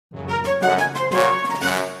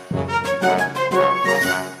Good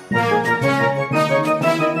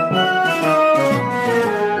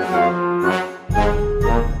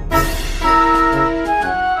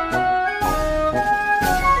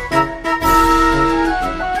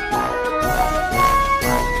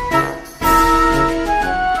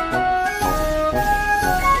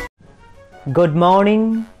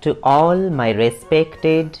morning to all my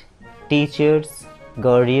respected teachers,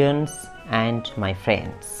 guardians and my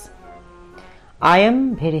friends. I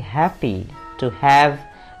am very happy to have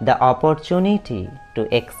the opportunity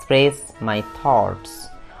to express my thoughts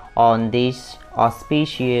on this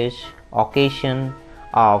auspicious occasion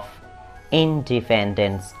of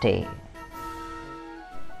Independence Day.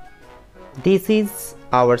 This is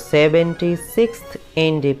our 76th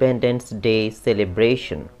Independence Day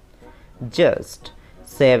celebration. Just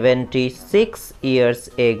 76 years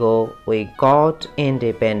ago, we got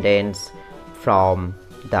independence from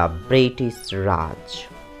the British Raj.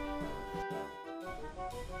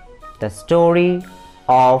 The story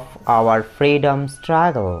of our freedom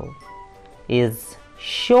struggle is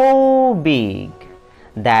so big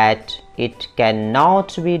that it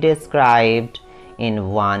cannot be described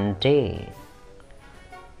in one day.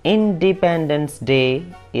 Independence Day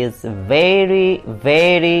is very,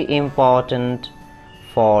 very important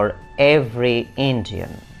for every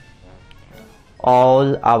Indian.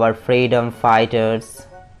 All our freedom fighters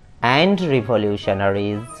and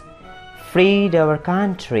revolutionaries freed our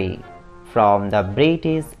country from the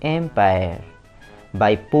British Empire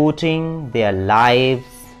by putting their lives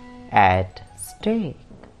at stake.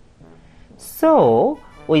 So,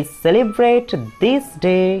 we celebrate this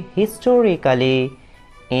day historically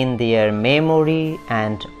in their memory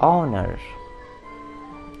and honor.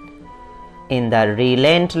 In the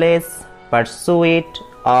relentless pursuit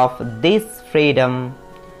of this freedom,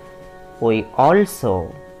 we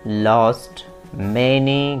also lost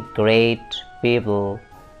many great people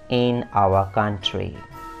in our country.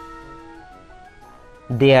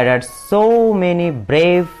 There are so many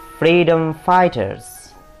brave freedom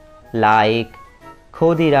fighters like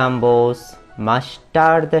Khudiram Bose,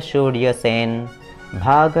 Mastard Surya Sen,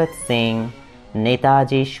 Bhagat Singh,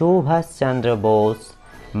 Netaji Subhash Chandra Bose,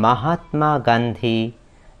 Mahatma Gandhi,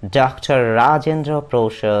 Dr. Rajendra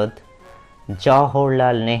Prasad,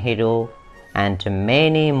 Jawaharlal Nehru, and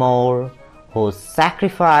many more who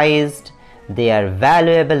sacrificed their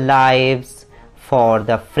valuable lives for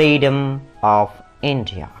the freedom of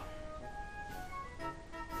India.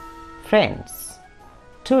 Friends,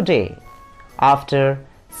 today, after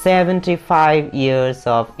 75 years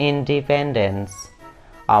of independence,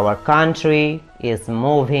 our country is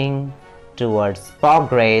moving towards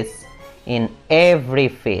progress in every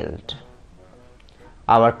field.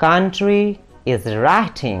 Our country is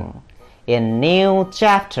writing a new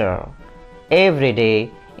chapter every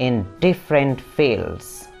day in different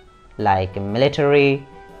fields like military,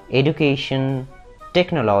 education,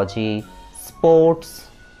 technology, sports,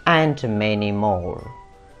 and many more.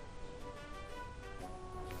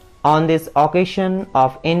 On this occasion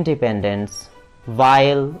of independence,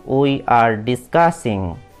 while we are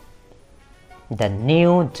discussing the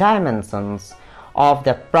new dimensions of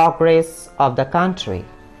the progress of the country,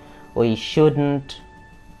 we shouldn't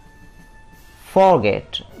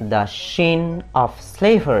forget the sin of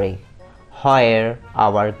slavery, where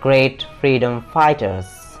our great freedom fighters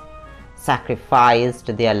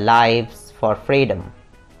sacrificed their lives for freedom.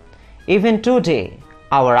 Even today,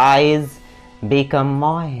 our eyes become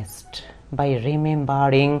moist by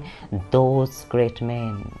remembering those great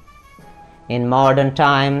men. In modern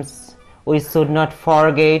times, we should not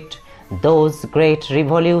forget those great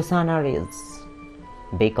revolutionaries,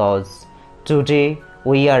 because today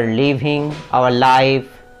we are living our life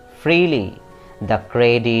freely. The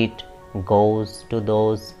credit goes to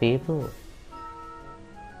those people.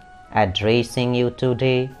 Addressing you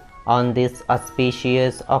today on this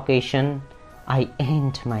auspicious occasion, I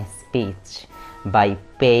end my speech by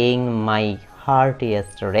paying my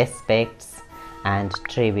heartiest respects and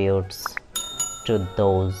tributes to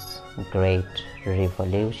those great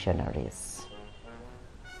revolutionaries.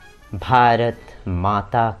 Bharat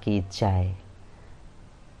Mata ki Jai.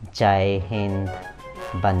 Jai Hind,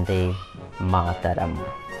 Bande Mataram.